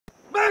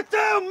Get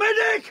down,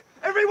 medic!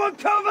 Everyone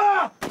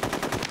cover!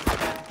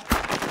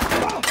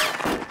 Oh.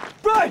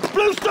 Right,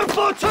 Bluestone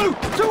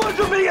 4-2,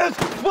 200 metres,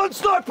 one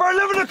sniper,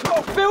 11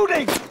 o'clock,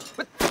 building!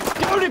 But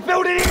the only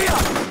building here!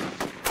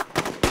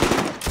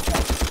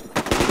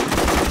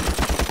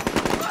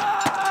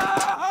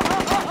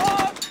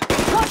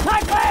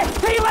 Contact there!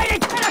 Team waiting,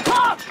 10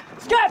 o'clock!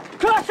 Skip,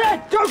 cross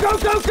it! Go, go,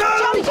 go,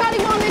 go!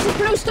 Charlie 1, this is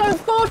Bluestone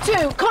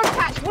 4-2,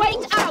 contact,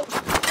 wait out!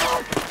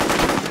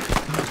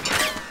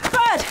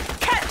 Bird,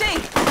 Cat D!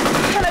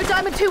 Hello,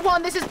 Diamond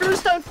 2-1, this is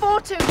Bluestone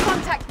 4-2,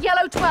 contact,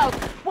 Yellow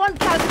 12. 1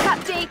 Cas,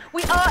 Cat D,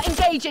 we are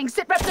engaging.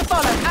 Sit rep to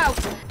follow, out.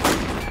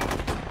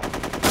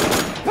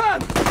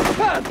 Pan!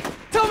 Pan!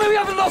 Tell me we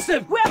haven't lost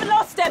him! We haven't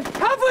lost him!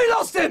 Have we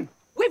lost him?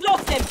 We've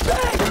lost him!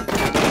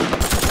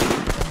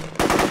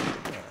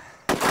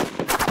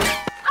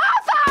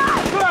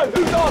 Arthur! No,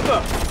 who's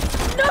Arthur?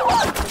 No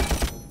one!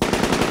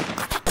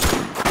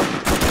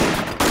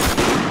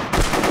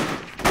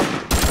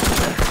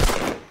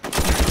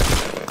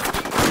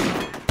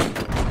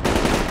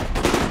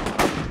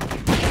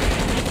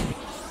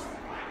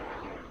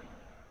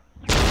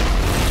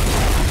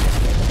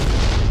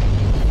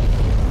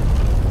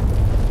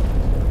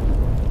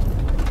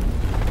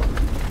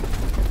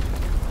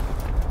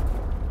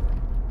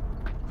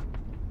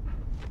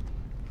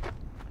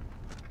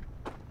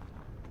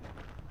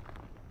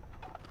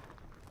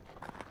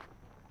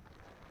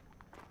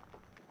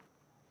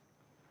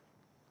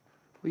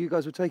 Well, you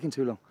guys were taking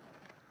too long.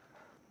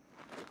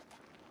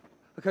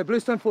 Okay,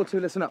 Bluestone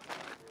 4-2, listen up.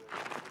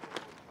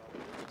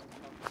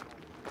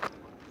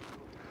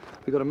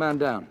 We got a man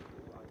down.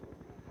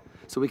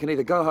 So we can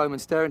either go home and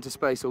stare into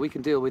space, or we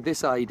can deal with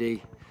this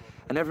IED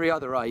and every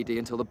other IED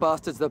until the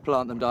bastards that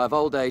plant them die of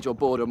old age or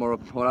boredom or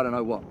I don't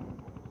know what.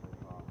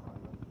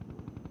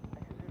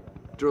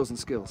 Drills and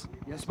skills.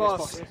 Yes,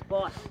 boss. Yes,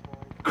 boss.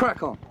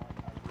 Crack on.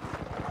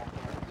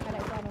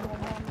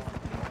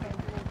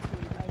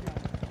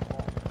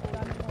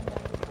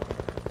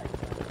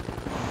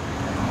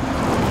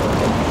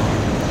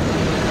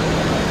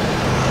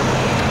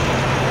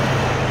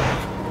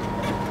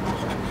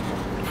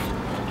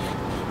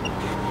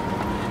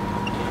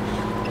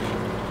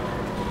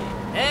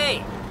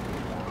 Hey,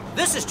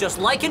 this is just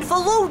like in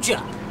Fallujah.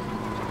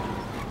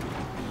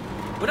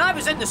 When I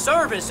was in the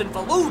service in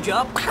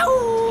Fallujah,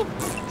 pow!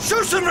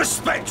 Show some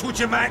respect, would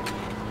you, Mac?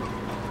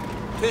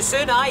 Too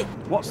soon, I.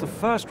 What's the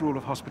first rule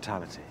of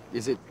hospitality?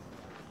 Is it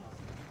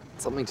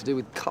something to do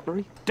with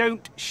cutlery?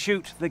 Don't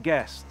shoot the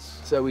guests.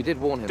 So we did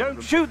warn him.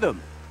 Don't shoot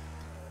them!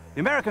 The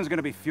Americans are going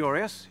to be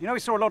furious. You know, we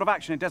saw a lot of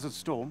action in Desert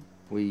Storm.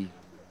 We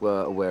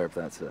were aware of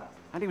that, sir.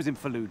 And he was in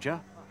Fallujah.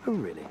 Oh,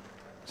 really?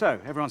 So,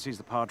 everyone sees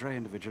the Padre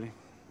individually.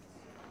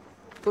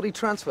 Thought he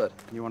transferred.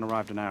 You one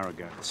arrived an hour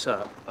ago.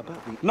 Sir,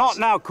 about the... Not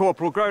now,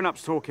 Corporal.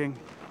 Grown-ups talking.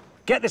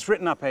 Get this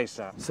written up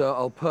ASAP. Sir,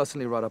 I'll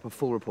personally write up a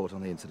full report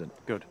on the incident.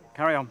 Good.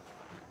 Carry on.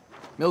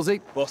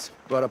 Millsy? Boss.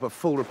 Write up a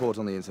full report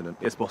on the incident.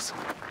 Yes, boss.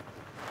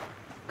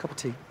 Cup of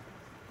tea.